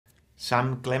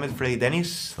Sam, Clemmett, Freddie,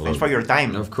 Dennis, Hello. thanks for your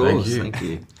time. Of course, Thank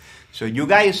you. So you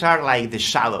guys are like the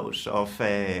shadows of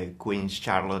Queen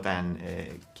Charlotte and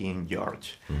King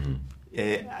George.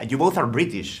 You both are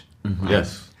British. Right?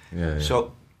 Yes. Yeah.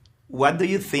 So what do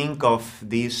you think of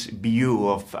this view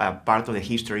of part of the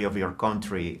history of your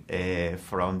country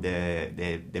from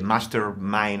the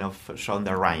mastermind of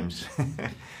Shonda Rhimes?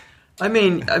 I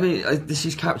mean,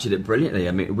 she's captured it brilliantly.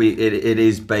 I mean, it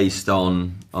is based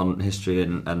on history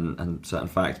and certain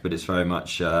facts, but it's very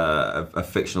much a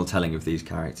fictional telling of these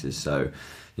characters. So,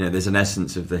 there's an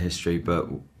essence of the history, but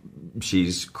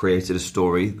she's created a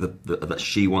story that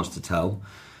she wants to tell,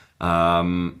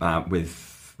 and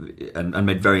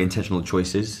made very intentional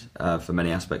choices for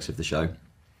many aspects of the show,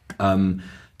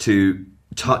 to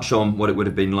touch on what it would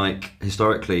have been like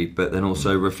historically, but then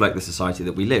also reflect the society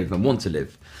that we live and want to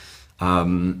live.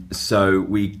 So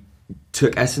we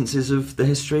took essences of the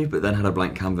history, but then had a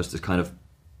blank canvas to kind of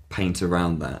paint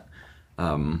around that.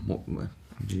 What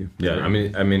do you? Yeah, I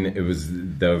mean,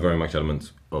 there were very much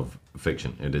elements of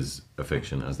fiction. It is a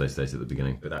fiction, as they stated at the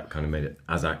beginning, but that kind of made it,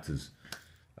 as actors,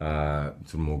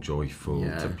 sort of more joyful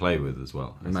to play with as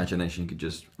well. Imagination could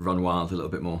just run wild a little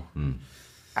bit more.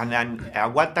 And then,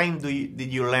 at what time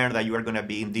did you learn that you were going to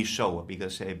be in this show?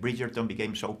 Because Bridgerton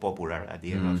became so popular at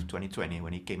the end of 2020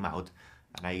 when it came out,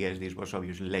 and I guess this was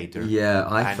obviously later. Yeah,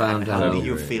 I found out. How did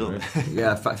you feel?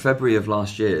 Yeah, February of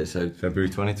last year. So February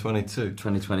 2022.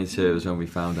 2022 was when we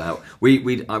found out.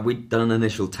 We'd done an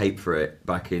initial tape for it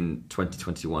back in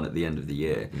 2021 at the end of the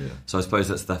year. Yeah. So I suppose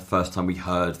that's the first time we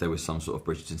heard there was some sort of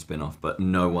Bridgerton spin-off, but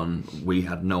we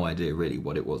had no idea really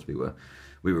what it was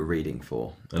we were reading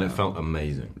for. And it felt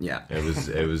amazing. Yeah. It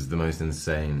was the most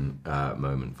insane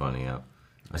moment finding out.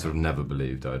 I sort of never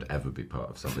believed I would ever be part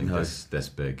of something this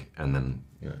big, and then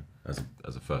as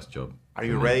a first job. Are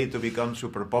you ready to become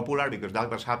super popular? Because that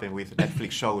was happening with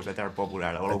Netflix shows that are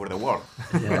popular all over the world.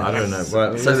 Yeah. I don't know.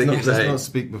 Well, let's not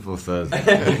speak before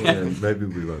Thursday. Maybe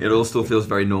we won't. It all still feels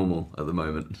very normal at the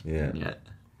moment. Yeah.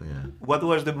 What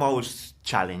was the most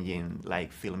challenging,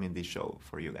 filming this show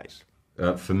for you guys?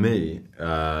 For me,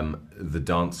 the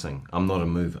dancing. I'm not a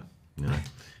mover.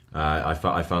 I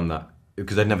found that,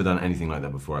 because I'd never done anything like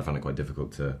that before, I found it quite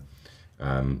difficult to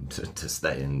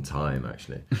stay in time,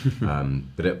 actually.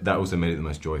 But that also made it the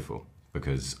most joyful,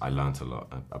 because I learnt a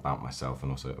lot about myself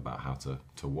and also about how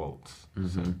to waltz.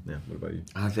 So, what about you?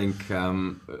 I think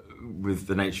with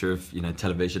the nature of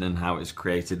television and how it's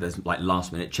created, there's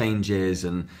last minute changes,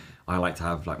 and I like to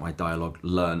have my dialogue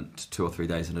learnt 2 or 3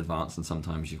 days in advance, and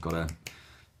sometimes you've got to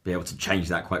be able to change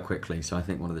that quite quickly. So I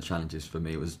think one of the challenges for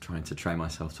me was trying to train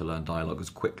myself to learn dialogue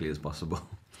as quickly as possible.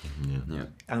 Yeah.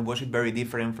 And was it very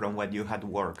different from what you had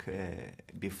worked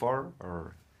before,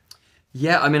 or?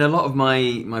 Yeah, I mean, a lot of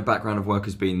my background of work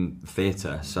has been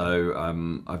theatre, so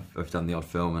I've done the odd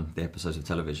film and the episodes of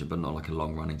television, but not a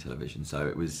long running television.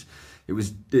 So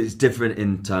it's different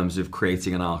in terms of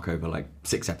creating an arc over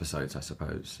 6 episodes, I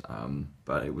suppose.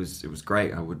 But it was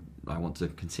great. I want to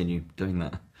continue doing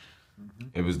that.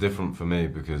 It was different for me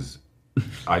because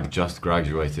I'd just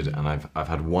graduated, and I've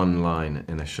had one line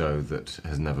in a show that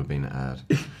has never been aired.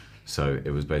 So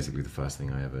it was basically the first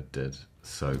thing I ever did.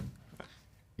 So,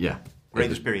 yeah.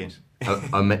 Great experience.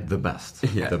 I met the best.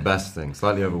 Yeah. The best thing.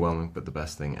 Slightly overwhelming, but the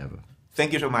best thing ever.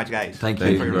 Thank you so much, guys. Thank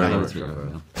you for your very time. much.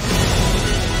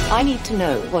 I need to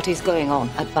know what is going on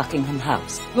at Buckingham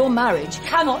House. Your marriage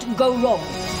cannot go wrong.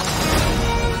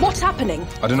 What's happening?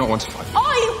 I do not want to fight.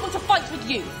 I want to fight with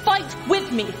you. Fight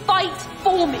with me. Fight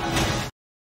for me.